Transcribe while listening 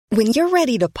When you're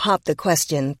ready to pop the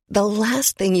question, the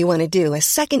last thing you want to do is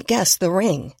second-guess the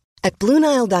ring. At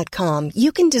BlueNile.com,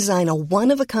 you can design a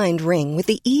one-of-a-kind ring with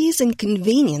the ease and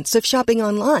convenience of shopping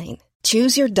online.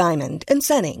 Choose your diamond and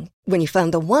setting. When you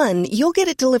find the one, you'll get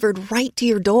it delivered right to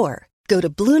your door. Go to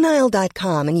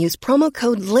BlueNile.com and use promo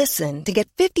code LISTEN to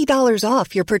get $50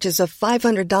 off your purchase of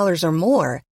 $500 or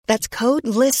more. That's code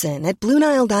LISTEN at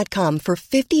BlueNile.com for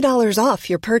 $50 off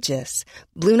your purchase.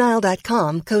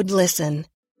 BlueNile.com, code LISTEN.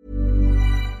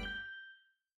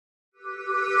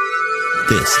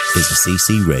 This is the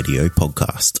CC Radio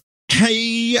podcast.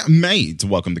 Hey, mate.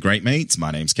 Welcome to Great Mates. My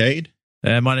name's Cade.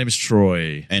 And my name is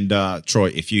Troy. And Troy,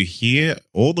 if you hear,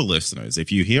 all the listeners,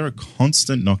 if you hear a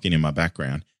constant knocking in my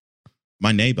background,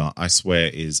 my neighbor, I swear,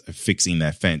 is fixing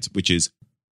their fence, which is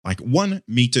like 1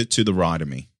 meter to the right of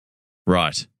me.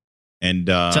 Right. And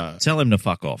tell him to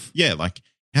fuck off. Yeah, like,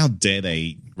 how dare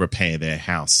they repair their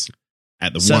house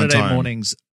at the Saturday one time?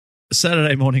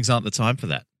 Saturday mornings aren't the time for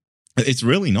that. It's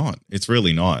really not. It's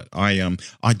really not. I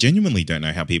genuinely don't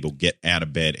know how people get out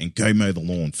of bed and go mow the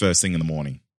lawn first thing in the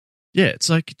morning. Yeah, it's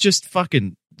like, just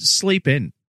fucking sleep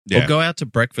in. Yeah. Or go out to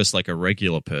breakfast like a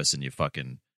regular person, you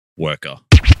fucking worker.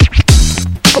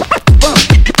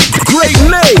 Great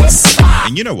Mates!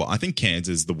 And you know what? I think Cairns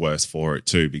is the worst for it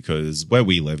too, because where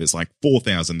we live, it's like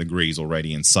 4,000 degrees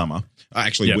already in summer.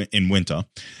 Actually, Yep. in winter.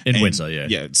 Winter, yeah.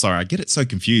 Yeah, sorry, I get it so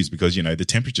confused because, you know, the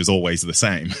temperature's always the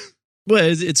same. Well,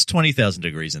 it's 20,000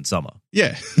 degrees in summer.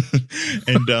 Yeah.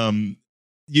 And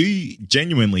you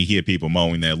genuinely hear people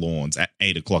mowing their lawns at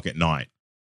 8 o'clock at night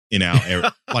in our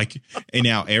area, in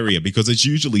our area, because it's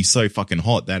usually so fucking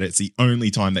hot that it's the only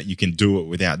time that you can do it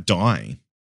without dying.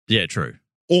 Yeah, true.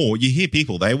 Or you hear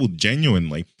people, they will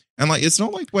genuinely, and like, it's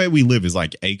not like where we live is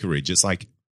like acreage. It's like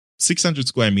 600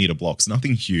 square meter blocks,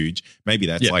 nothing huge. Maybe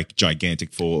that's like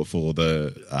gigantic for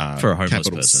the for a homeless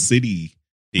capital person. city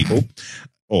people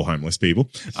or homeless people.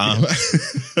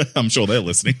 I'm sure they're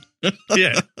listening.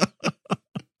 Yeah.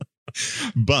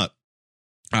 But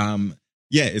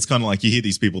yeah, it's kind of like you hear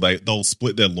these people, they'll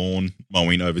split their lawn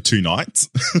mowing over 2 nights.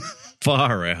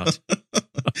 Far out.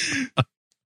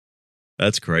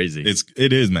 That's crazy.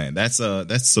 It is, man. That's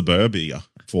suburbia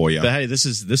for you. But hey, this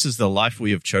is the life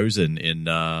we have chosen in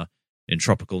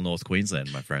tropical North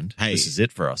Queensland, my friend. Hey, this is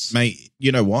it for us, mate.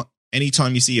 You know what?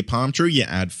 Anytime you see a palm tree, you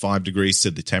add 5 degrees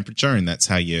to the temperature, and that's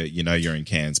how you know you're in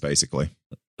Cairns, basically.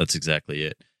 That's exactly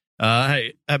it.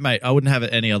 Hey, mate, I wouldn't have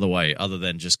it any other way other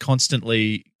than just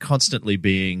constantly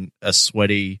being a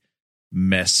sweaty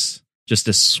mess, just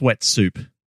a sweat soup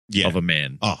of a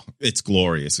man. Oh, it's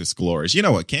glorious. It's glorious. You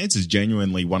know what? Cairns is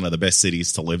genuinely one of the best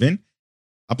cities to live in,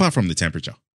 apart from the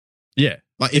temperature. Yeah.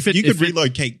 Like, if you could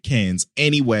relocate Cairns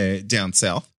anywhere down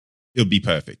south, it would be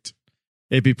perfect.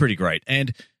 It'd be pretty great.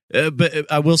 And but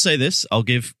I will say this, I'll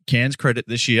give Cairns credit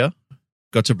this year.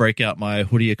 Got to break out my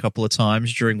hoodie a couple of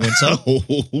times during winter.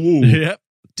 Yeah.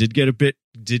 Did get a bit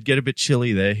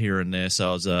chilly there, here and there.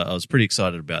 So I was pretty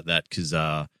excited about that because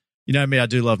you know me, I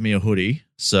do love me a hoodie.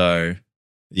 So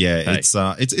yeah, hey. it's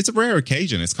a rare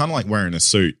occasion. It's kind of like wearing a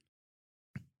suit.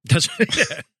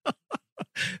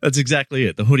 That's exactly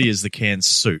it. The hoodie is the Cairns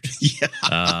suit.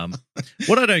 Yeah.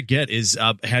 What I don't get is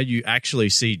how you actually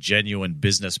see genuine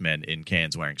businessmen in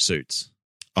Cairns wearing suits.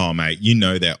 Oh, mate, you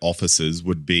know their offices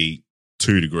would be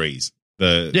 2 degrees.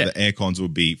 The air cons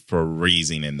would be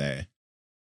freezing in there.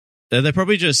 They're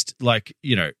probably just like,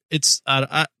 you know, it's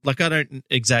I don't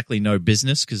exactly know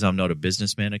business because I'm not a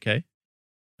businessman, okay?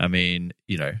 I mean,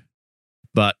 you know,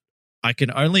 but I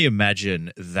can only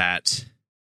imagine that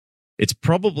it's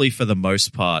probably for the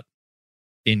most part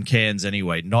in Cairns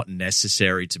anyway, not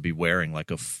necessary to be wearing like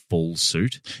a full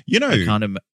suit. You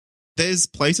know, there's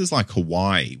places like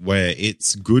Hawaii where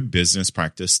it's good business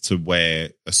practice to wear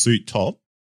a suit top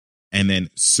and then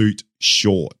suit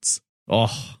shorts.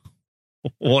 Oh,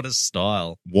 what a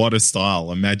style. What a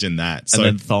style. Imagine that. And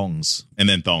then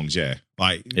thongs. Yeah.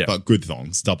 But good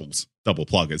thongs, double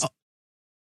pluggers.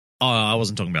 Oh, I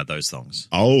wasn't talking about those thongs.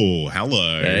 Oh,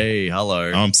 hello. Hey,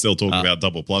 hello. I'm still talking about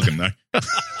double plugging though.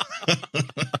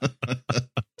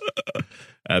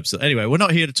 Absolutely. Anyway, we're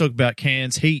not here to talk about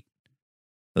Cairns heat.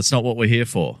 That's not what we're here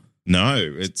for. No,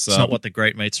 it's not what the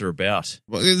Great Mates are about.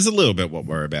 Well, it's a little bit what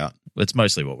we're about. It's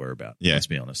mostly what we're about. Yeah. Let's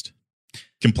be honest.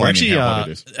 Complaining how hot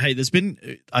it is.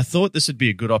 Hey, I thought this would be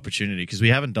a good opportunity because we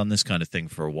haven't done this kind of thing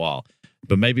for a while,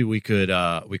 but maybe we could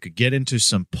get into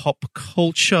some pop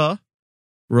culture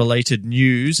related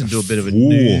news and do a bit of a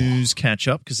news catch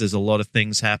up because there's a lot of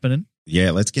things happening.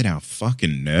 Yeah, let's get our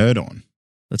fucking nerd on.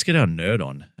 Let's get our nerd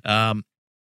on.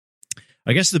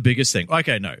 I guess the biggest thing.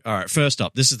 Okay, no. All right. First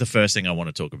up, this is the first thing I want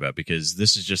to talk about because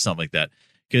this is just something that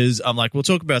because I'm like, we'll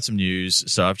talk about some news.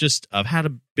 So I've had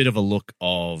a bit of a look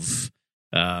of,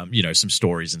 some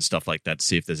stories and stuff like that to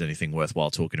see if there's anything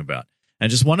worthwhile talking about. And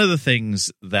just one of the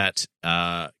things that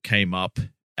came up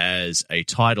as a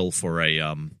title for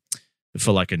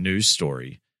like a news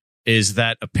story is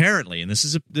that apparently, and this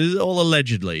is all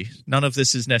allegedly, none of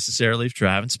this is necessarily true.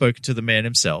 I haven't spoken to the man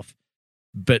himself,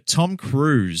 but Tom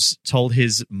Cruise told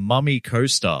his Mummy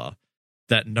co-star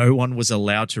that no one was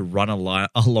allowed to run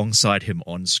alongside him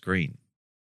on screen.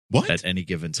 What? At any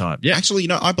given time. Yeah. Actually,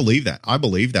 I believe that. I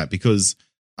believe that because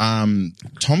Tom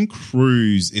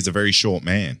Cruise is a very short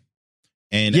man.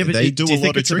 And yeah, but they do you a think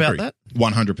lot of it's trickery. about that?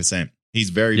 100%.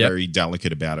 He's very, very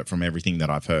delicate about it from everything that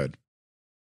I've heard.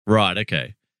 Right,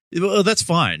 okay. Well, that's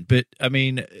fine. But, I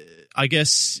mean, I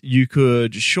guess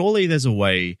surely there's a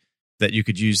way that you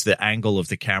could use the angle of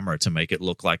the camera to make it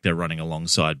look like they're running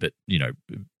alongside, but,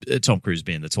 Tom Cruise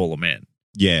being the taller man.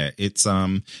 Yeah, it's how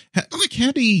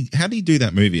do you do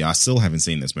that movie? I still haven't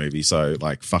seen this movie, so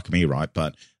like fuck me, right?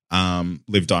 But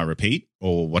Live Die Repeat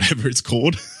or whatever it's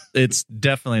called. It's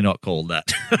definitely not called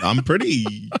that. I'm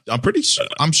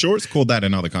sure it's called that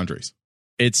in other countries.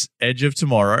 It's Edge of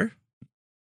Tomorrow,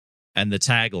 and the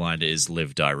tagline is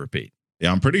Live Die Repeat.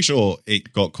 Yeah, I'm pretty sure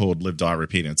it got called Live Die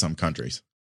Repeat in some countries.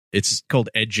 It's called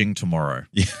Edging Tomorrow.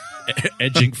 Yeah.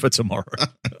 Edging for Tomorrow.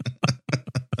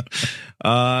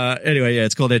 Anyway, yeah,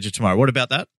 it's called Edge of Tomorrow. What about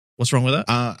that? What's wrong with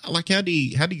that? Like how do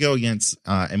you go against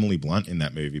Emily Blunt in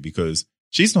that movie, because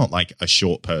she's not like a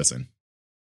short person.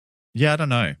 Yeah, I don't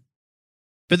know.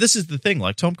 But this is the thing,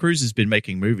 like Tom Cruise has been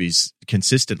making movies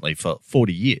consistently for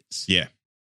 40 years. Yeah.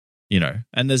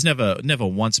 And there's never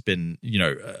once been,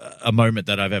 a moment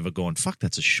that I've ever gone, fuck,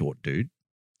 that's a short dude.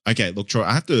 Okay, look, Troy,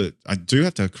 I do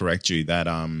have to correct you that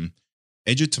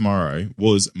Edge of Tomorrow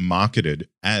was marketed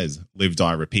as Live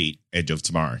Die Repeat Edge of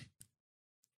Tomorrow.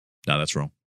 No, that's wrong.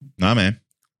 No, man.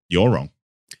 You're wrong.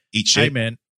 Eat shit. Hey,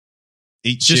 man.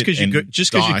 Eat just shit because you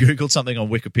Googled something on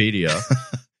Wikipedia.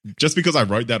 Just because I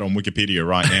wrote that on Wikipedia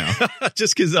right now.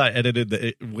 Just because I edited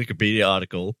the Wikipedia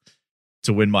article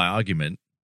to win my argument.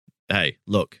 Hey,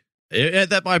 look,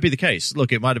 that might be the case.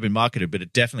 Look, it might have been marketed, but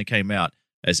it definitely came out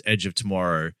as Edge of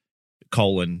Tomorrow,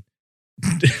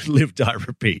 Live, Die,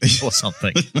 Repeat or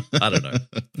something. I don't know.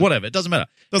 Whatever. It doesn't matter.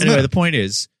 Anyway, the point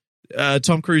is,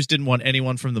 Tom Cruise didn't want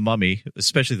anyone from The Mummy,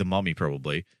 especially The Mummy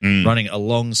probably, running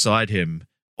alongside him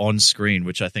on screen,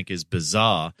 which I think is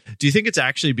bizarre. Do you think it's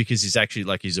actually because he's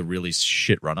a really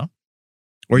shit runner?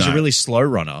 Or he's a really slow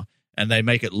runner and they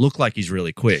make it look like he's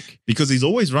really quick? Because he's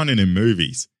always running in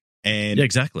movies. And yeah,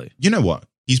 exactly. You know what?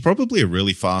 He's probably a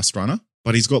really fast runner,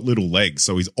 but he's got little legs,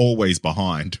 so he's always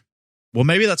behind. Well,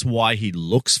 maybe that's why he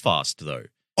looks fast, though.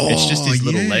 Oh, it's just his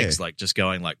little legs, like just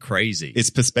going like crazy.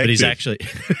 It's perspective. But he's actually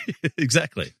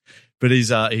exactly. But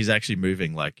he's actually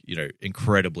moving like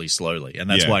incredibly slowly, and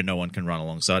that's why no one can run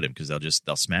alongside him because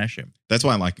they'll smash him. That's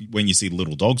why like when you see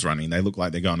little dogs running, they look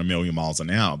like they're going a million miles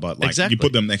an hour. But like you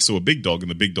put them next to a big dog,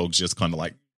 and the big dog's just kind of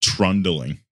like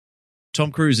trundling.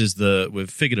 Tom Cruise is we've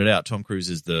figured it out. Tom Cruise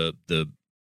is the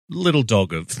little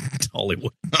dog of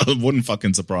Hollywood. It wouldn't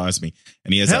fucking surprise me.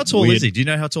 And he has how tall is he? Do you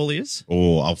know how tall he is?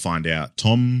 Oh, I'll find out.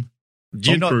 Tom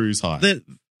Cruise height.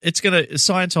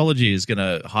 Scientology is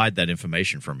gonna hide that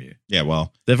information from you. Yeah,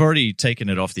 well, they've already taken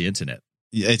it off the internet.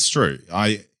 Yeah, it's true.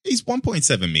 He's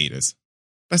 1.7 meters.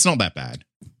 That's not that bad.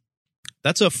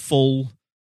 That's a full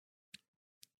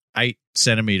 8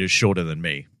 centimeters shorter than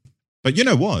me. But you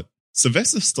know what?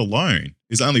 Sylvester Stallone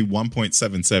is only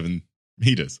 1.77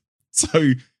 meters.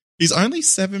 So he's only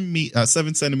 7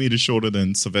 centimeters shorter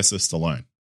than Sylvester Stallone,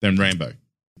 than Rambo.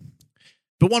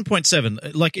 But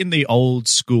 1.7, like in the old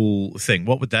school thing,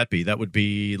 what would that be? That would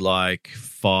be like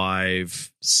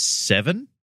 5'7",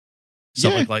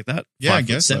 something like that. Yeah, I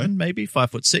guess 5'7", maybe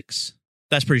 5'6".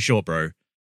 That's pretty short, bro.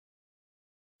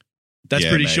 That's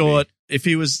pretty short. If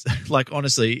he was like,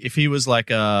 honestly, if he was like,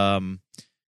 I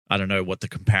don't know what the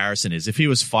comparison is. If he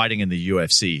was fighting in the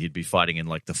UFC, he'd be fighting in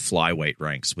like the flyweight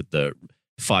ranks with the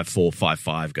 5'4",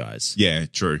 5'5" guys. Yeah,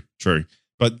 true.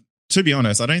 But to be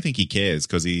honest, I don't think he cares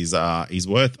because he's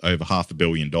worth over $500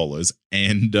 million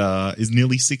and is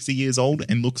nearly 60 years old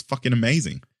and looks fucking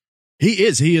amazing. He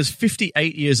is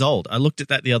 58 years old. I looked at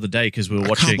that the other day because we were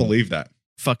watching. I can't believe that.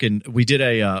 Fucking, we did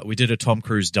a Tom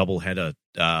Cruise doubleheader,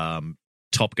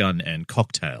 Top Gun and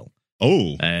Cocktail.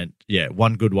 Oh, and yeah,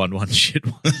 one good one shit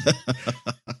one.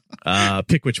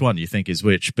 Pick which one you think is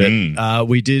which. But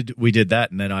we did that,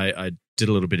 and then I did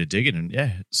a little bit of digging,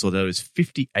 and saw that he was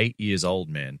 58 years old,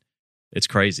 man. It's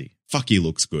crazy. Fuck, he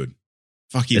looks good.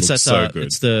 Fuck, he looks so good.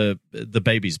 It's the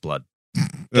baby's blood.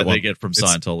 that they get from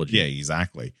Scientology. Yeah,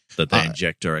 exactly. That they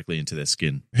inject directly into their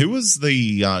skin. Who was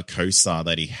the co-star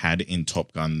that he had in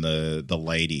Top Gun? The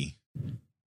lady.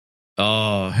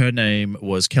 Oh, her name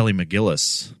was Kelly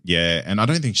McGillis. Yeah, and I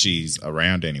don't think she's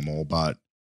around anymore, but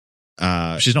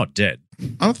she's not dead.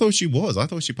 I thought she was. I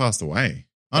thought she passed away.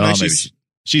 Oh, no, she's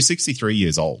 63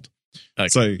 years old. Okay.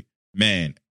 So,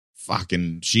 man,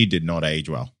 fucking, she did not age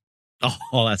well.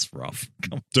 Oh, that's rough.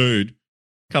 Dude,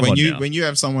 Come on now. When you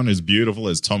have someone as beautiful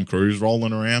as Tom Cruise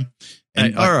rolling around,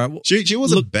 and hey, all right, well, she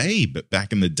was a babe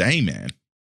back in the day, man.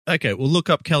 Okay, well, look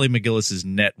up Kelly McGillis's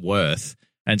net worth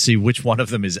and see which one of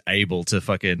them is able to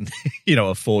fucking,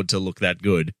 afford to look that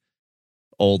good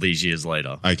all these years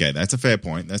later. Okay, that's a fair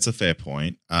point.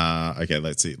 Okay,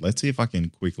 let's see. Let's see if I can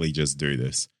quickly just do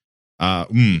this.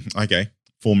 Okay,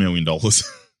 $4 million.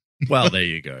 Well, there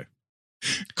you go.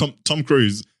 Tom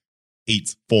Cruise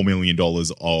eats $4 million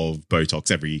of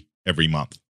Botox every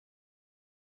month.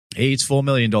 He eats $4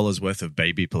 million worth of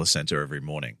baby placenta every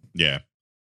morning. Yeah.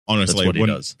 Honestly,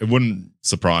 it wouldn't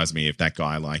surprise me if that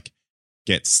guy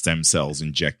gets stem cells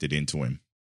injected into him.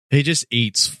 He just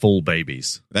eats full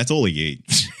babies. That's all he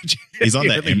eats. He's on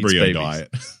that embryo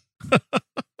diet.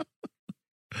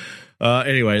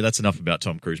 Anyway, that's enough about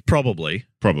Tom Cruise. Probably.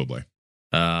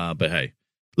 But hey.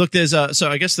 Look, there's so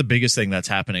I guess the biggest thing that's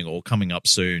happening or coming up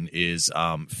soon is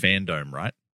Fandome,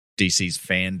 right? DC's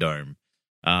Fandome,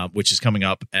 which is coming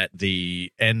up at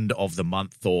the end of the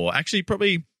month, or actually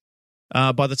probably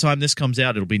by the time this comes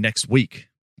out, it'll be next week.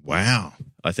 Wow.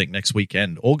 I think next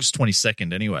weekend, August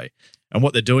 22nd anyway. And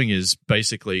what they're doing is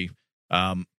basically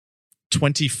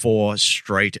 24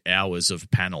 straight hours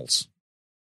of panels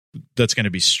that's going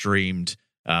to be streamed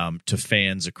to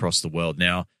fans across the world.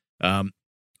 Now,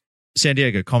 San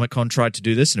Diego Comic-Con tried to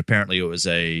do this, and apparently it was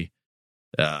a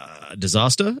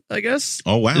disaster, I guess.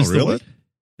 Oh, wow, really?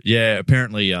 Yeah,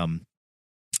 apparently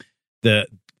the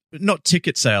not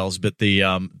ticket sales, but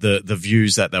the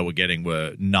views that they were getting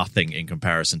were nothing in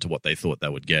comparison to what they thought they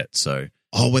would get. So,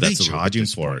 were they charging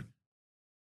for it?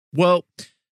 Well,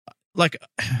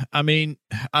 I mean,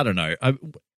 I don't know.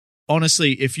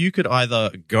 Honestly, if you could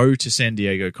either go to San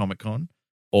Diego Comic-Con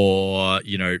or,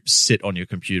 sit on your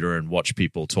computer and watch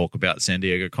people talk about San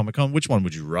Diego Comic-Con, which one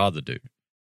would you rather do?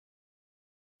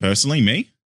 Personally, me?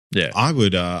 Yeah. I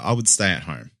would stay at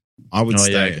home. I would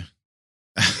stay. Yeah.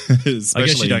 I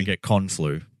guess you don't get con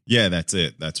flu. Yeah, that's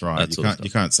it. That's right. You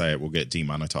can't say it will get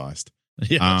demonetized.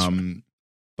 Yeah. Right.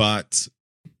 But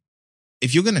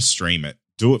if you're going to stream it,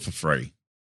 do it for free.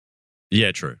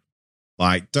 Yeah, true.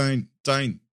 Don't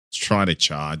try to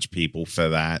charge people for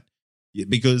that,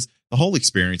 because the whole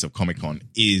experience of Comic-Con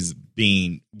is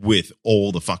being with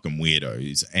all the fucking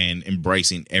weirdos and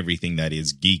embracing everything that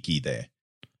is geeky there.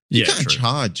 You can't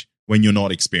charge when you're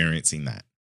not experiencing that.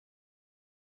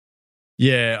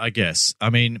 Yeah, I guess. I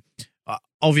mean,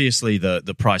 obviously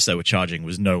the price they were charging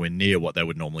was nowhere near what they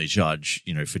would normally charge,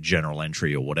 for general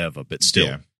entry or whatever. But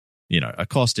still, a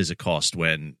cost is a cost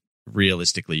when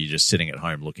realistically you're just sitting at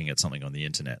home looking at something on the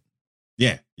internet.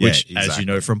 Yeah. Which, exactly. as you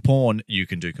know from porn, you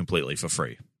can do completely for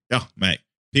free. Oh, mate.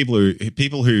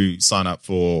 People who sign up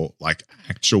for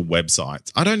actual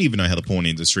websites. I don't even know how the porn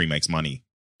industry makes money,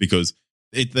 because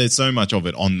there's so much of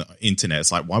it on the internet.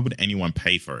 It's why would anyone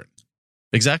pay for it?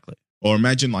 Exactly. Or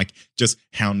imagine just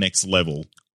how next level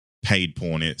paid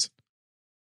porn is.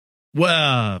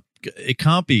 Well, it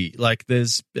can't be. Have you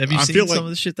seen some of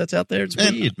the shit that's out there? It's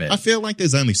weird, man. I feel like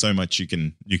there's only so much you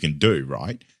can do,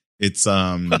 right? It's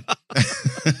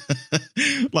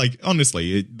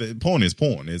honestly, porn is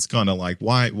porn. It's kind of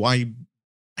why?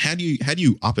 How do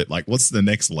you up it? What's the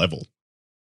next level?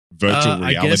 Virtual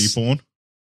reality porn?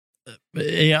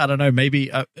 Yeah, I don't know.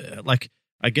 Maybe I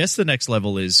guess the next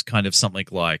level is kind of something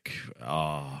like,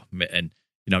 I'm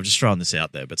just throwing this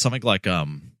out there, but something like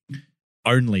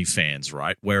OnlyFans,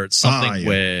 right? Where it's something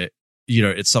where,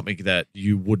 it's something that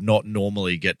you would not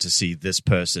normally get to see this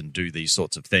person do these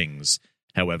sorts of things.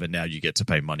 However, now you get to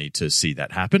pay money to see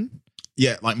that happen.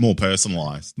 Yeah, more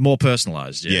personalized. More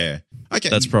personalized, yeah. Yeah. Okay,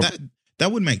 that's probably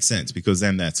that would make sense, because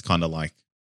then that's kind of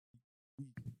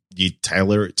you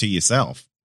tailor it to yourself.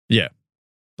 Yeah.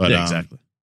 But exactly.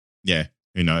 Yeah,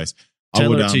 who knows?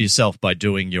 Tailor it to yourself by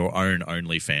doing your own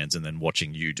OnlyFans and then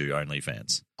watching you do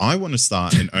OnlyFans. I want to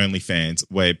start an OnlyFans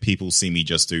where people see me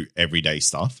just do everyday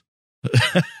stuff.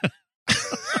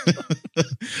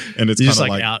 And it's just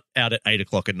out at 8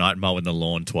 o'clock at night mowing the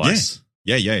lawn twice.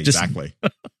 Yeah, exactly.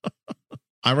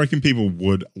 I reckon people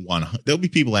would there'll be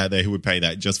people out there who would pay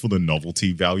that just for the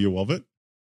novelty value of it.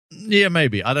 Yeah,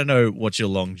 maybe. I don't know what your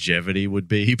longevity would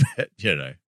be, but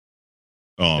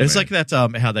Oh, It's man. like that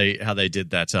how they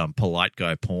did that polite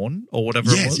guy porn or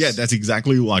whatever it Yes, was. yeah, that's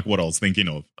exactly like what I was thinking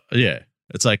of. Yeah.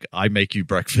 It's like I make you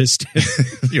breakfast,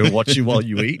 you watch you while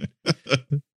you eat.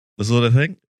 The sort of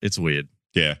thing. It's weird.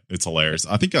 Yeah, it's hilarious.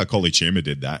 I think Collie Schumer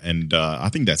did that, and I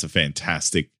think that's a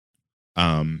fantastic,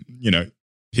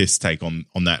 piss take on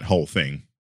that whole thing.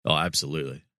 Oh,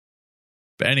 absolutely.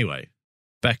 But anyway,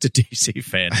 back to DC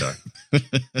fandom.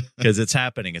 Because it's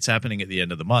happening. It's happening at the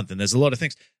end of the month, and there's a lot of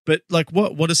things. But like,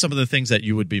 what are some of the things that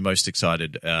you would be most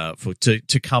excited for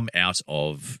to come out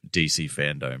of DC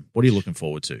fandom? What are you looking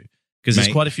forward to? Because there's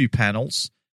quite a few panels.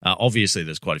 Obviously,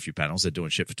 there's quite a few panels. They're doing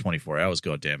shit for 24 hours.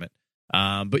 God damn it.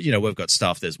 But we've got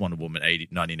stuff. There's Wonder Woman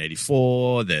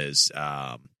 1984. There's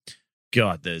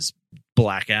there's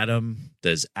Black Adam.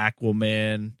 There's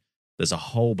Aquaman. There's a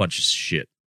whole bunch of shit.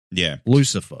 Yeah,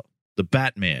 Lucifer. The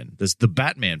Batman. There's the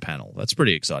Batman panel. That's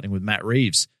pretty exciting with Matt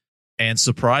Reeves and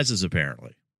surprises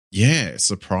apparently. yeah,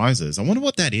 surprises. I wonder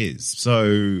what that is.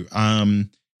 So,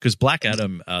 Because Black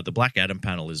Adam, the Black Adam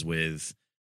panel is with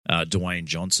Dwayne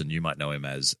Johnson. You might know him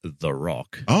as The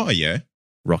Rock, oh yeah,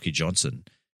 Rocky Johnson,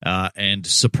 and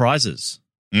surprises.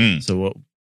 So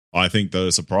I think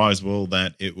the surprise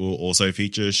that it will also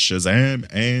feature Shazam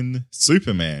and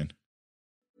Superman.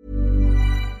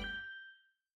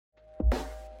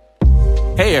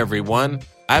 Hey everyone,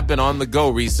 I've been on the go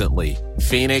recently.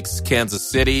 Phoenix, Kansas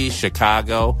City,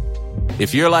 Chicago.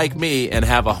 If you're like me and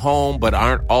have a home but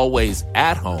aren't always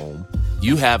at home,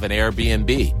 you have an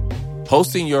Airbnb.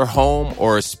 Hosting your home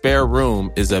or a spare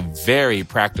room is a very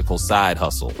practical side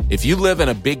hustle. If you live in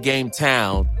a big game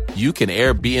town, you can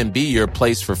Airbnb your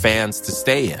place for fans to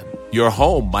stay in. Your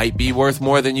home might be worth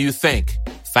more than you think.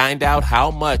 Find out how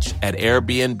much at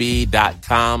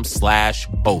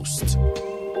airbnb.com/host.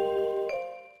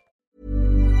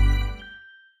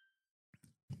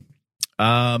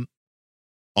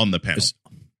 On the panel.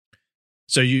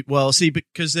 So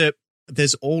because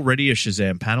there's already a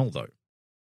Shazam panel though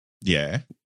Yeah.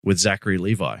 with Zachary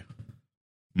Levi,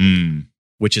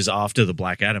 which is after the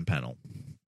Black Adam panel.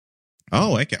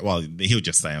 Oh, okay. Well, he'll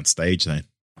just stay on stage then.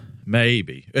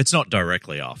 Maybe it's not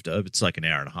directly after. It's like an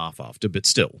hour and a half after, but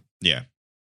still. Yeah.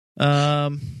 I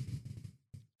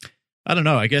don't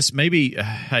know. I guess maybe.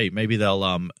 Maybe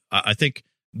they'll. I think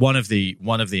one of the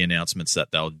announcements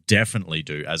that they'll definitely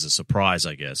do as a surprise,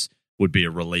 I guess, would be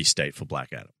a release date for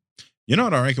Black Adam. You know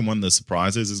what I reckon one of the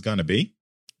surprises is going to be?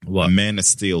 What? A Man of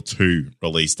Steel 2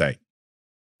 release date.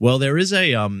 Well, there is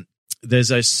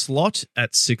there's a slot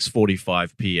at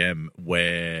 6:45 p.m.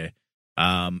 where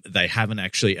they haven't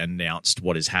actually announced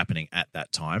what is happening at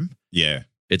that time. Yeah.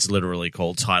 It's literally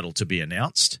called Title to be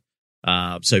Announced.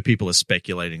 So people are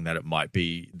speculating that it might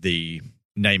be the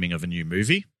naming of a new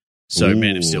movie. So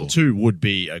Man of Steel 2 would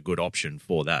be a good option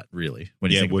for that, really, when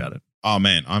you think about it. Oh,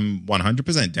 man, I'm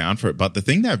 100% down for it. But the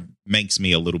thing that makes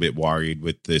me a little bit worried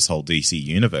with this whole DC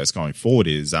universe going forward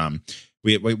is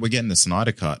we're getting the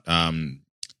Snyder Cut. I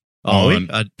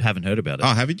haven't heard about it.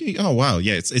 Oh, haven't you? Oh, wow.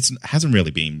 Yeah, it hasn't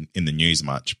really been in the news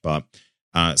much, but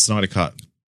Snyder Cut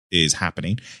is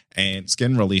happening and it's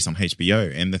getting released on HBO.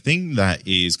 And the thing that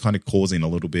is kind of causing a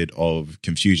little bit of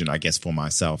confusion, I guess, for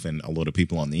myself and a lot of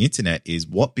people on the internet is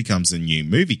what becomes the new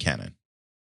movie canon.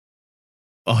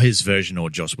 Oh, his version or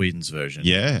Joss Whedon's version?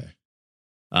 Yeah.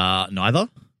 Neither?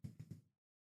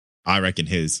 I reckon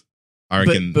his. I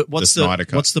reckon but what's the Snyder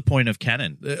Cut. What's the point of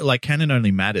canon? Like, canon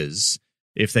only matters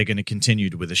if they're going to continue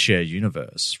with a shared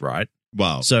universe, right?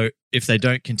 Well, So if they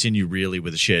don't continue really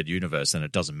with a shared universe, then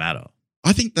it doesn't matter.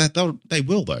 I think that they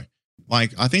will, though.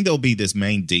 Like, I think there'll be this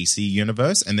main DC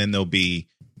universe, and then there'll be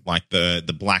like the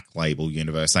Black Label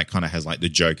universe that kind of has like the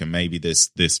Joker. Maybe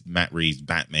this Matt Reeves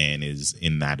Batman is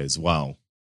in that as well.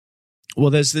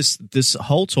 Well, there's this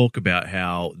whole talk about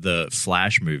how the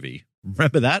Flash movie,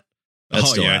 remember that? That's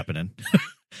still happening.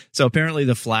 So apparently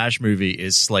the Flash movie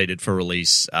is slated for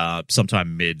release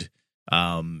sometime mid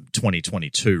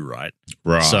 2022, right?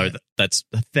 Right. So that's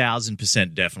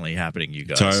 1,000% definitely happening, you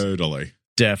guys. Totally.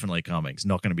 Definitely coming. It's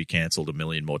not going to be cancelled a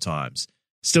million more times.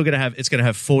 It's going to have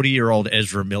 40-year-old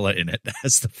Ezra Miller in it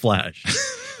as the Flash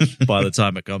by the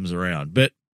time it comes around.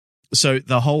 But so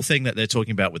the whole thing that they're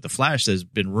talking about with the Flash, there's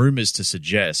been rumors to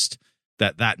suggest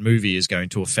that movie is going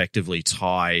to effectively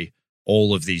tie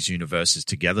all of these universes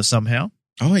together somehow.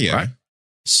 Oh, yeah. Right?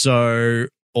 So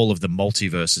all of the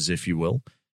multiverses, if you will.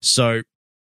 So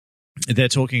they're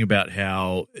talking about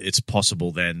how it's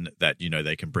possible then that,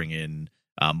 they can bring in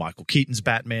Michael Keaton's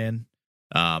Batman.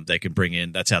 They can bring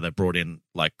in, that's how they brought in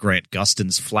like Grant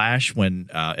Gustin's Flash when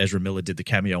Ezra Miller did the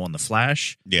cameo on The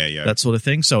Flash. Yeah. That sort of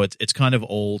thing. So it's kind of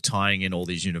all tying in all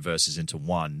these universes into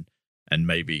one and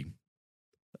maybe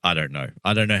I don't know.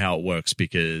 I don't know how it works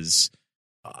because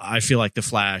I feel like the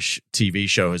Flash TV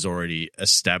show has already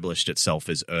established itself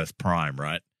as Earth Prime,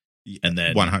 right? And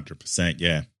then 100%,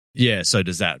 yeah. Yeah, so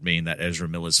does that mean that Ezra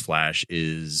Miller's Flash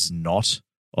is not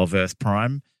of Earth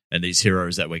Prime, and these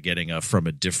heroes that we're getting are from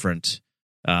a different,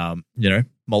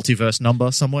 multiverse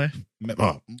number somewhere?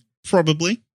 Oh,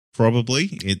 probably.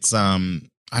 It's I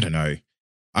don't know.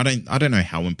 I don't know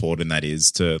how important that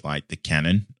is to like the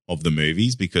canon of the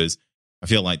movies, because I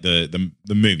feel like the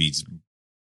movies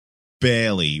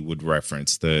barely would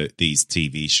reference these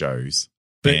TV shows.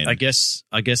 But I guess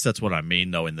that's what I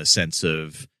mean, though, in the sense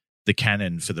of the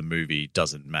canon for the movie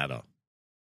doesn't matter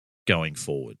going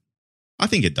forward. I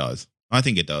think it does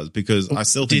because I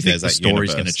still think there's the that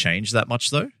story's universe. going to change that much,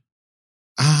 though?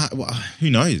 Well, who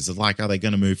knows? Like, are they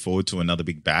going to move forward to another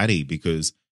big baddie?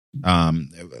 Because,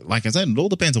 like I said, it all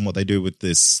depends on what they do with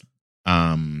this,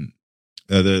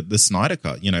 the Snyder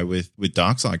Cut. With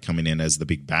Darkseid coming in as the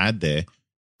big bad there.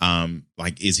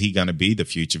 Like, is he going to be the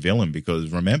future villain?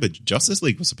 Because remember, Justice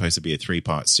League was supposed to be a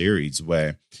 3-part series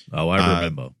where, I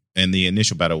remember. And the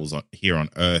initial battle was here on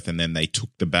Earth, and then they took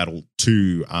the battle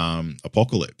to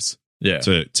Apocalypse,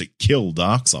 to kill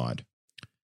Darkseid.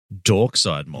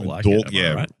 Dorkside, more like it.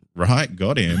 Am I right.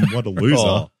 Got him. What a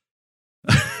loser.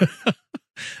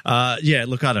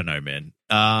 Look, I don't know, man.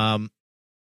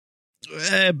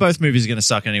 Both movies are going to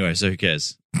suck anyway, so who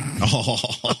cares? I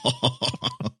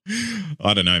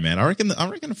don't know, man. I reckon a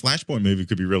Flashpoint movie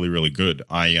could be really, really good.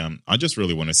 I just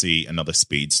really want to see another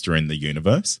speedster in the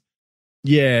universe.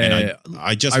 Yeah, and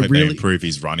I just hope they improve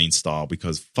his running style,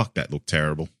 because fuck, that looked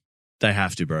terrible. They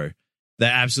have to, bro. They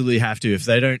absolutely have to. If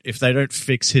they don't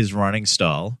fix his running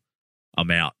style, I'm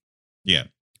out. Yeah,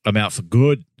 I'm out for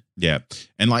good. Yeah,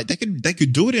 and like they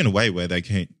could do it in a way where they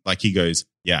can, like, he goes,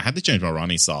 yeah, I had to change my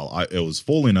running style. It was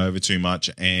falling over too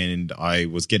much, and I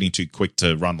was getting too quick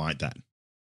to run like that.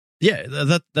 Yeah,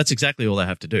 that's exactly all they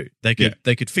have to do. They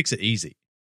could fix it easy.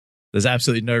 There's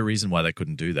absolutely no reason why they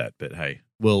couldn't do that. But hey,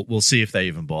 we'll see if they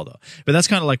even bother. But that's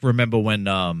kind of like remember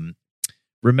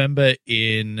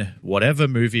in whatever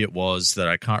movie it was that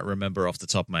I can't remember off the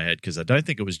top of my head, because I don't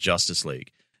think it was Justice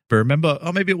League. But remember,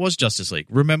 maybe it was Justice League.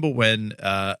 Remember when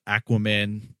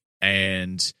Aquaman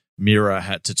and Mira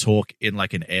had to talk in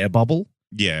like an air bubble?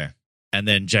 Yeah. And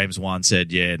then James Wan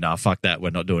said, yeah, nah, fuck that.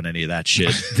 We're not doing any of that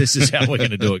shit. This is how we're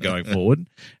going to do it going forward.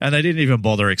 And they didn't even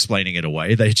bother explaining it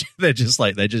away. They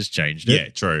just changed it. Yeah,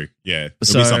 true. Yeah.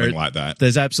 It'll be something like that.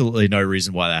 There's absolutely no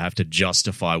reason why they have to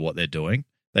justify what they're doing.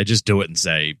 They just do it and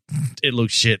say, it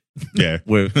looks shit. Yeah.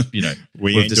 we've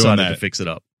decided to fix it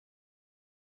up.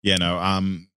 Yeah, no,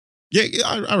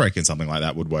 I reckon something like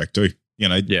that would work too.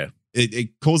 Yeah.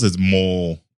 It causes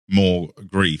more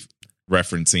grief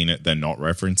referencing it than not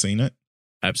referencing it.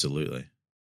 Absolutely.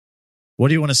 What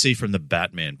do you want to see from the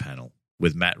Batman panel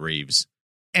with Matt Reeves?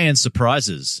 And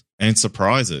surprises. The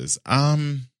surprise is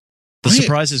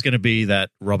going to be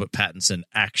that Robert Pattinson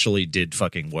actually did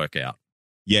fucking work out.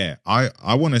 Yeah,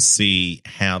 I want to see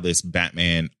how this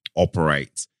Batman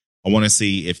operates. I want to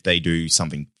see if they do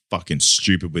something fucking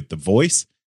stupid with the voice.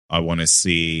 I want to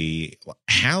see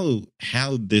how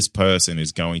this person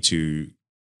is going to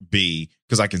be,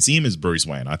 because I can see him as Bruce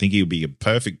Wayne. I think he'll be a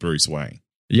perfect Bruce Wayne.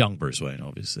 Young Bruce Wayne,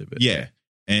 obviously. But yeah.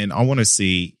 And I want to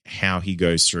see how he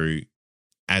goes through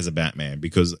as a Batman,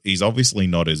 because he's obviously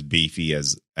not as beefy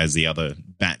as the other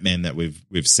Batman that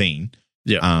we've seen.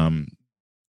 Yeah.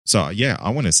 So yeah, I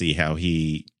want to see how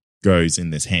he goes in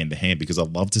this hand to hand, because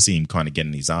I'd love to see him kind of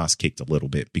getting his ass kicked a little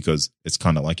bit, because it's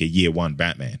kind of like a year one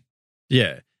Batman.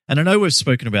 Yeah. And I know we've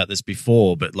spoken about this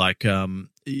before, but like, I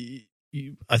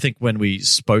think when we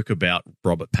spoke about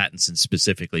Robert Pattinson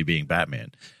specifically being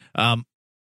Batman,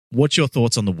 what's your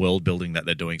thoughts on the world building that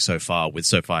they're doing so far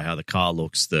how the car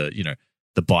looks, the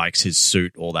bikes, his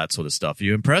suit, all that sort of stuff? Are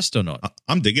you impressed or not?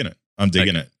 I'm digging it.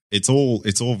 It. It's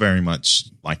all very much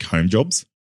like home jobs.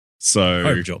 So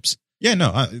home jobs. Yeah,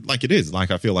 no, like it is. Like,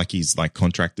 I feel like he's like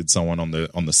contracted someone on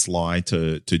the sly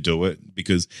to do it,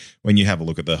 because when you have a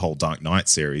look at the whole Dark Knight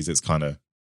series, it's kind of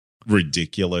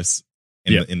ridiculous.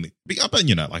 But like,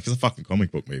 it's a fucking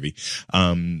comic book movie.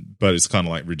 But it's kind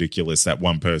of like ridiculous that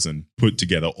one person put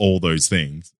together all those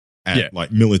things at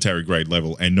like military grade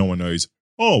level, and no one knows,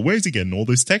 oh, where's he getting all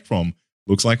this tech from?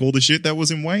 Looks like all the shit that was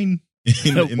in Wayne.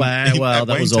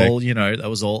 That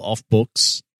was all off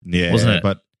books. Yeah, wasn't it?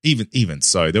 But even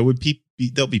so, there'll be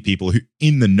people who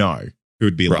in the know who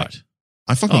would be like,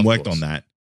 I fucking worked on that.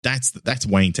 That's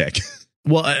Wayne tech.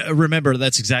 Well, remember,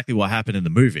 that's exactly what happened in the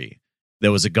movie.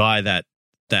 There was a guy that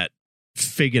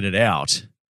figured it out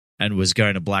and was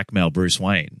going to blackmail Bruce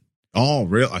Wayne. Oh,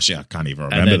 real? Actually, I can't even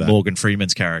And remember then that. Morgan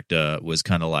Freeman's character was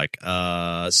kind of like,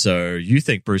 so you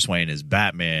think Bruce Wayne is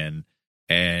Batman,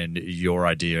 and your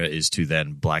idea is to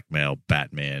then blackmail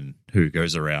Batman, who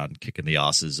goes around kicking the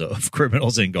asses of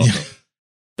criminals in Gotham.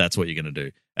 That's what you're going to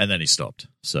do. And then he stopped.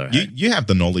 So You have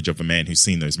the knowledge of a man who's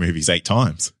seen those movies 8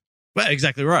 times. well,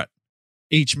 exactly right.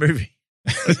 Each movie.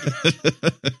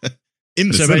 In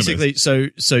the So cinemas.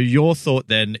 basically, so your thought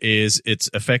then is it's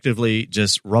effectively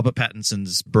just Robert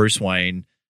Pattinson's Bruce Wayne,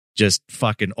 just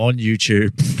fucking on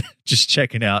YouTube, just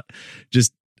checking out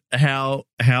just how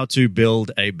to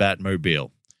build a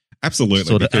Batmobile, Absolutely.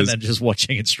 sort of, and because, then just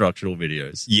watching instructional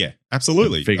videos. yeah,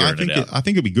 absolutely. And figuring I think it out. I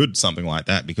think it'd be good, something like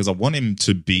that, because I want him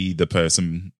to be the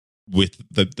person with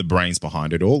the brains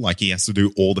behind it all. Like, he has to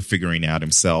do all the figuring out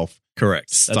himself. Correct.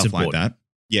 Stuff That's like important. that.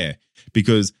 Yeah,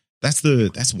 because that's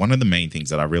one of the main things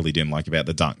that I really didn't like about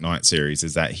the Dark Knight series,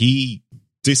 is that he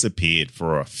disappeared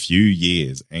for a few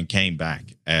years and came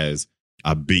back as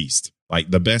a beast,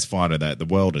 like the best fighter that the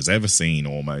world has ever seen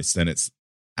almost, and it's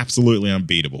absolutely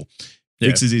unbeatable. Yeah.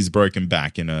 Fixes his broken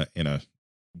back in a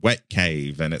wet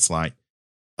cave, and it's like,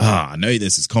 I know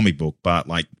this is comic book, but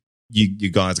like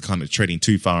you guys are kind of treading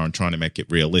too far and trying to make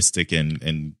it realistic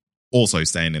and also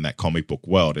staying in that comic book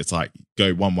world. It's like,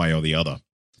 go one way or the other.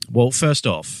 Well, first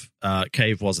off,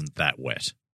 cave wasn't that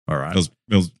wet. All right.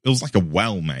 It was like a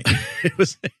well, mate. it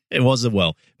was a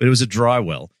well, but it was a dry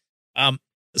well.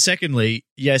 Secondly,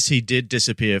 yes, he did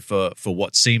disappear for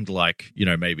what seemed like,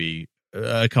 maybe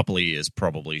a couple of years,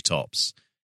 probably tops.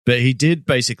 But he did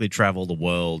basically travel the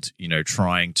world,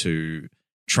 trying to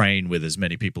train with as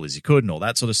many people as he could and all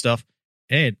that sort of stuff.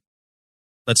 And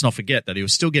let's not forget that he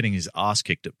was still getting his ass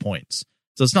kicked at points.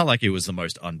 So it's not like he was the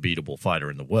most unbeatable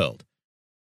fighter in the world.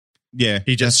 Yeah,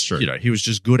 He just, that's true. he was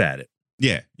just good at it.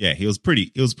 Yeah, he was pretty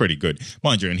good,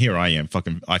 mind you. And here I am,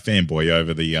 I fanboy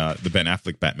over the Ben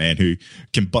Affleck Batman, who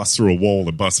can bust through a wall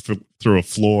and bust through a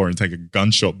floor and take a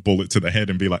gunshot bullet to the head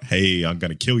and be like, "Hey, I'm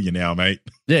going to kill you now, mate."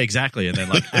 Yeah, exactly. And then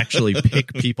actually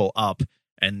pick people up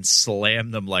and slam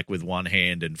them with one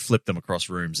hand and flip them across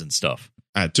rooms and stuff.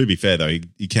 To be fair though,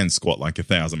 he can squat like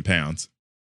 1,000 pounds.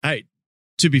 Hey,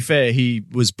 to be fair, he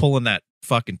was pulling that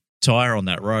fucking tire on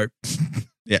that rope.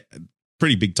 Yeah,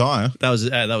 pretty big tire. That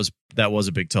was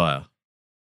a big tire.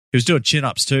 He was doing chin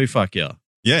ups too. Fuck yeah,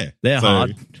 Yeah, they're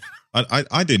hard.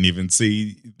 I didn't even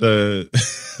see the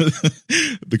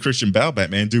the Christian Bale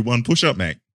Batman do one push up,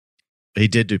 mate. He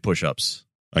did do push ups.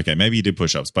 Okay, maybe he did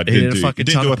push ups, but He did a he fucking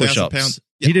didn't ton do of 1,000 push ups. pounds.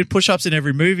 He did push ups in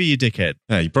every movie, you dickhead.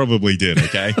 Yeah, he probably did.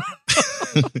 Okay,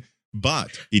 but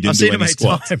he didn't I've do seen him any 8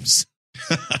 squats. times.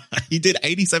 He did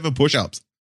 87 push ups.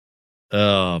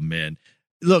 Oh man,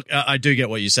 look, I do get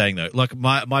what you're saying though. Like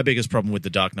my biggest problem with the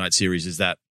Dark Knight series is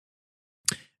that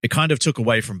it kind of took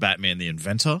away from Batman the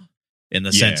Inventor in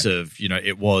the sense of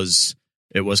it was.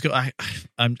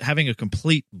 I'm having a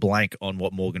complete blank on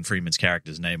what Morgan Freeman's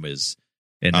character's name is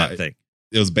in that thing.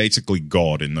 It was basically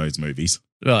God in those movies.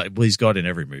 Well, he's God in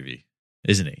every movie,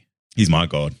 isn't he? He's my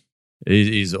God.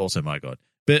 He's also my God.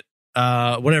 But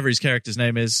whatever his character's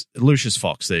name is, Lucius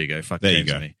Fox. There you go. Fuck There you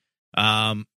names go.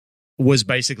 me. Was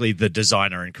basically the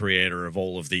designer and creator of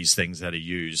all of these things that are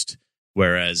used.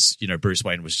 Whereas, Bruce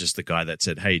Wayne was just the guy that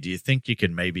said, "Hey, do you think you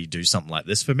can maybe do something like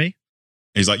this for me?"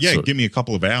 He's like, yeah, give me a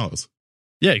couple of hours.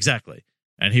 Yeah, exactly.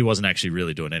 And he wasn't actually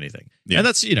really doing anything. Yeah. And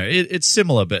that's, it's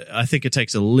similar, but I think it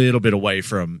takes a little bit away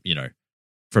from,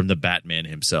 from the Batman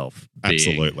himself being,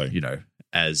 Absolutely.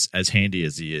 as handy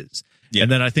as he is. Yeah.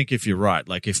 And then I think if you're right,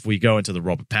 like if we go into the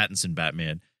Robert Pattinson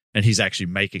Batman and he's actually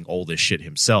making all this shit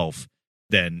himself,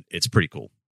 then it's pretty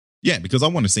cool. Yeah, because I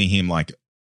want to see him like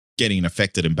getting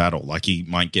affected in battle, like he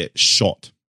might get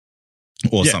shot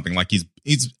or something. Like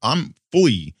I'm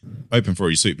fully open for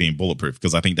his suit being bulletproof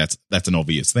because I think that's an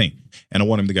obvious thing. And I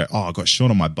want him to go, "Oh, I got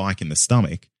shot on my bike in the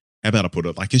stomach. How about I put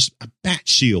a bat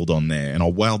shield on there and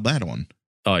I'll weld that on?"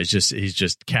 Oh, he's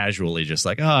just casually just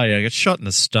like, "Oh yeah, I got shot in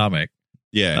the stomach."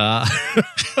 Yeah.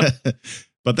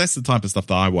 But that's the type of stuff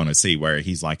that I want to see, where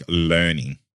he's like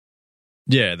learning.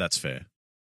 Yeah, that's fair.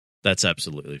 That's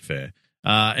absolutely fair.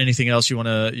 Anything else you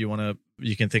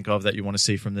can think of that you want to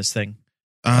see from this thing?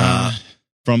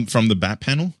 From the Bat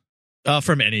panel?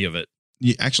 From any of it.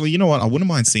 Yeah, actually, you know what? I wouldn't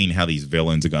mind seeing how these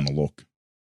villains are going to look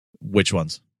Which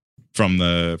ones? from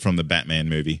the Batman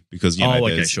movie, because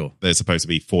sure. there's supposed to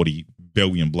be 40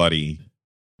 billion bloody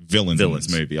villains in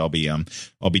this movie. I'll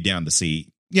be down to see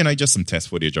just some test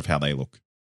footage of how they look.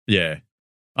 Yeah,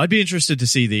 I'd be interested to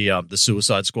see the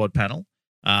Suicide Squad panel,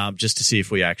 just to see if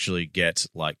we actually get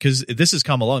because this has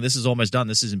come along. This is almost done.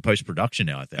 This is in post production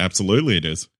now, I think. Absolutely, it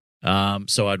is.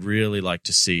 So I'd really like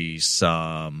to see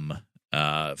some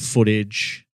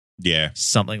footage Yeah.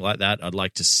 Something like that. I'd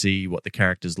like to see what the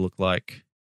characters look like.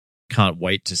 Can't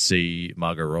wait to see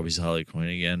Margot Robbie's Harley Quinn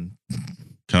again.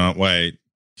 Can't wait.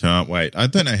 I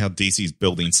don't know how DC's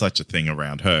building such a thing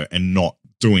around her and not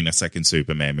doing a second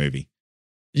Superman movie.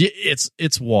 Yeah,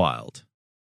 it's wild.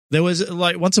 There was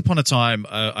like once upon a time,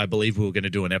 I believe we were going to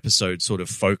do an episode sort of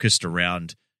focused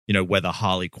around, you know, whether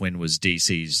Harley Quinn was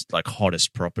DC's like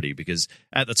hottest property, because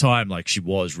at the time, like she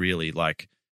was really like,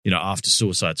 you know, after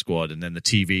Suicide Squad and then the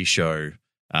TV show,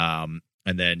 and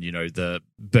then, you know, the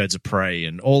Birds of Prey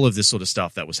and all of this sort of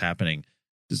stuff that was happening.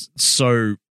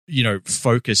 So, you know,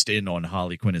 focused in on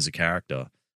Harley Quinn as a character.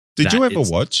 Did you ever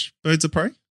watch Birds of Prey?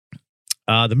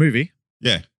 The movie?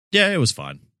 Yeah. Yeah, it was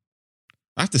fine.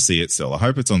 I have to see it still. I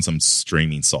hope it's on some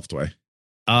streaming software.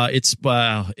 It's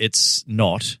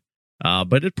not,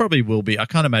 but it probably will be. I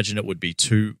can't imagine it would be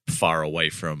too far away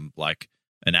from like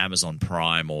an Amazon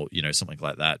Prime or, you know, something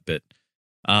like that. But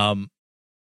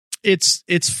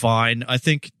it's fine. I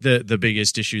think the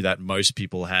biggest issue that most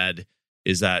people had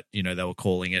is that, you know, they were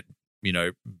calling it, you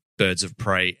know, Birds of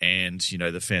Prey and, you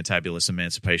know, the fantabulous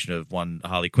emancipation of one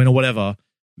Harley Quinn or whatever.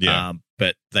 Yeah.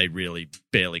 But they really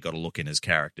barely got a look in as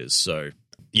characters. So,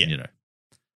 yeah. You know.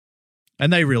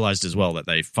 And they realized as well that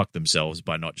they fucked themselves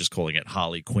by not just calling it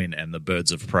Harley Quinn and the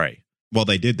Birds of Prey. Well,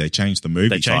 they did. They changed the movie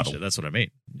They changed title. it. That's what I mean.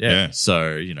 Yeah.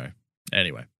 So, you know,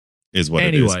 anyway. Is what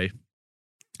it is. Anyway,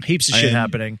 heaps of shit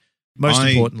happening. Most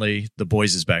importantly, The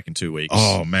Boys is back in 2 weeks.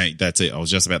 Oh, mate, that's it. I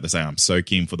was just about to say, I'm so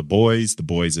keen for The Boys. The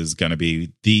Boys is going to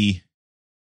be the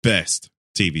best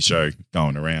TV show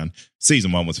going around.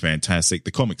 Season 1 was fantastic.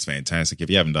 The comic's fantastic. If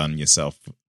you haven't done yourself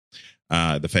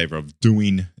the favor of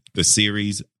doing the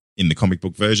series in the comic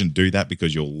book version, do that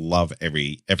because you'll love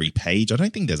every page. I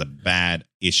don't think there's a bad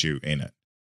issue in it.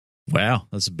 Wow,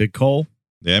 that's a big call.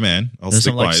 Yeah, man. There's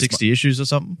something like 60 issues or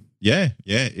something? Yeah.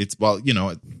 It's, well, you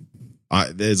know,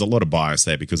 there's a lot of bias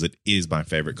there because it is my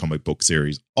favorite comic book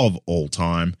series of all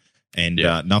time. And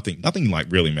nothing like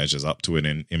really measures up to it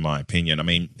in my opinion. I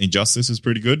mean, Injustice is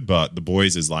pretty good, but The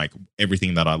Boys is like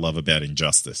everything that I love about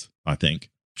Injustice, I think.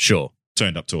 Sure.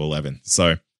 Turned up to 11.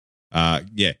 So,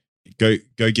 yeah, go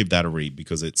give that a read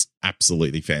because it's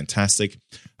absolutely fantastic.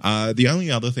 The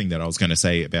only other thing that I was going to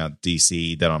say about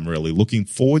DC that I'm really looking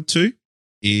forward to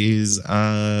is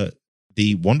the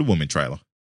Wonder Woman trailer.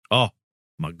 Oh,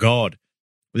 my God.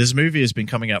 This movie has been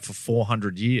coming out for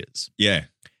 400 years. Yeah.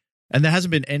 And there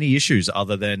hasn't been any issues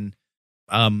other than,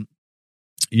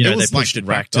 you know, they pushed it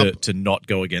back to not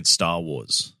go against Star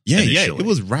Wars. Yeah, initially. It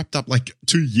was wrapped up like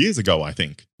 2 years ago, I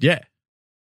think. Yeah.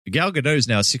 Gal Gadot is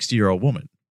now a 60-year-old woman.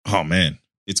 Oh, man.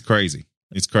 It's crazy.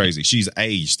 She's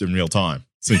aged in real time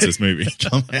since this movie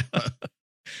came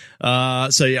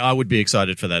out. So, yeah, I would be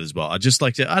excited for that as well. I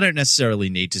don't necessarily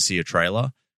need to see a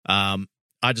trailer.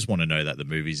 I just want to know that the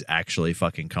movie's actually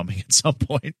fucking coming at some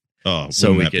point. Oh,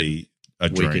 so we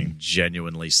can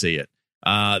genuinely see it.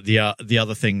 The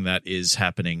other thing that is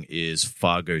happening is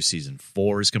Fargo season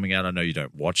 4 is coming out. I know you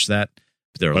don't watch that,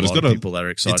 but there are a lot of people that are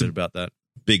excited about that.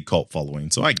 Big cult following,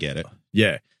 so I get it.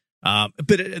 Yeah.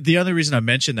 But the only reason I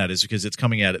mention that is because it's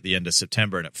coming out at the end of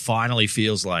September, and it finally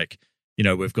feels like, you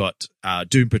know, we've got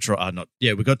Doom Patrol.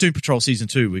 We've got Doom Patrol season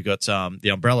 2. We've got the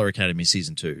Umbrella Academy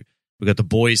season 2. We've got The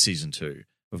Boys season 2.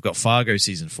 We've got Fargo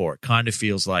season 4. It kind of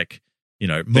feels like, you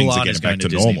know, Mulan is going to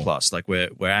Disney Plus. Like we're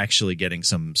actually getting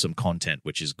some content,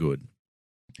 which is good.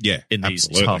 Yeah, in these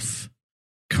tough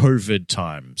COVID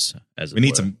times, as we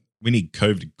need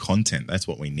COVID content. That's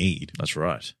what we need. That's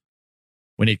right.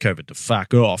 We need COVID to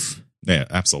fuck off. Yeah,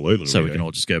 absolutely. So we can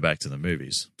all just go back to the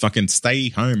movies. Fucking stay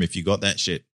home if you got that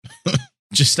shit.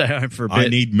 Just stay home for a bit. I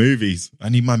need movies. I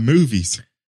need my movies.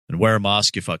 And wear a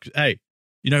mask, you fuck. Hey,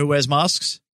 you know who wears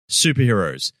masks?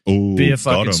 Superheroes. Ooh, be a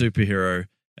fucking superhero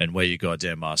and wear your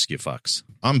goddamn mask, you fucks.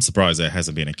 I'm surprised there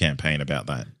hasn't been a campaign about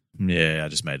that. Yeah, I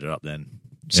just made it up then.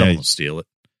 Someone will steal it.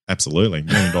 Absolutely.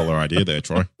 $1 million idea there,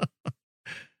 Troy.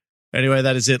 Anyway,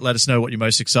 that is it. Let us know what you're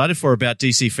most excited for about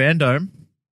DC Fandom.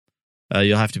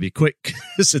 You'll have to be quick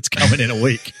because it's coming in a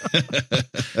week.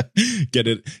 Get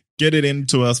it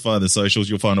into us via the socials.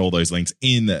 You'll find all those links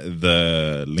in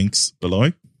the links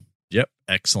below. Yep,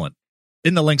 excellent.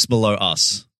 In the links below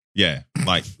us. Yeah,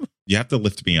 like you have to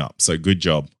lift me up. So good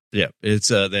job. Yeah, it's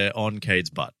they're on Cade's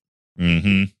butt.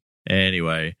 Mm-hmm.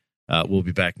 Anyway, we'll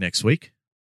be back next week.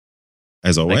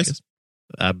 As always.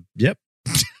 Yep.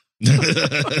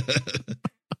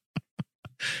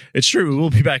 It's true. We will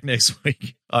be back next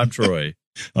week. I'm Troy.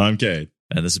 I'm Cade.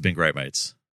 And this has been Great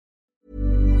Mates.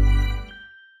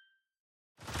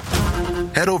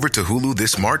 Head over to Hulu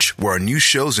this March, where our new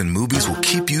shows and movies will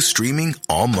keep you streaming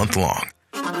all month long.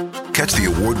 Catch the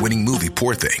award-winning movie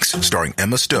Poor Things, starring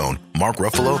Emma Stone, Mark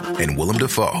Ruffalo, and Willem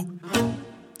Dafoe.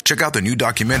 Check out the new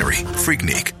documentary,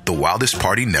 Freaknik, The Wildest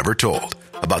Party Never Told,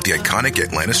 about the iconic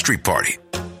Atlanta Street Party.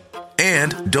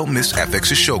 And don't miss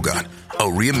FX's Shogun, a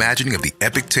reimagining of the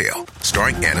epic tale,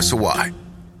 starring Anna Sawai.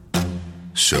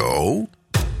 So,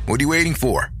 what are you waiting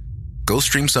for? Go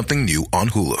stream something new on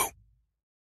Hulu.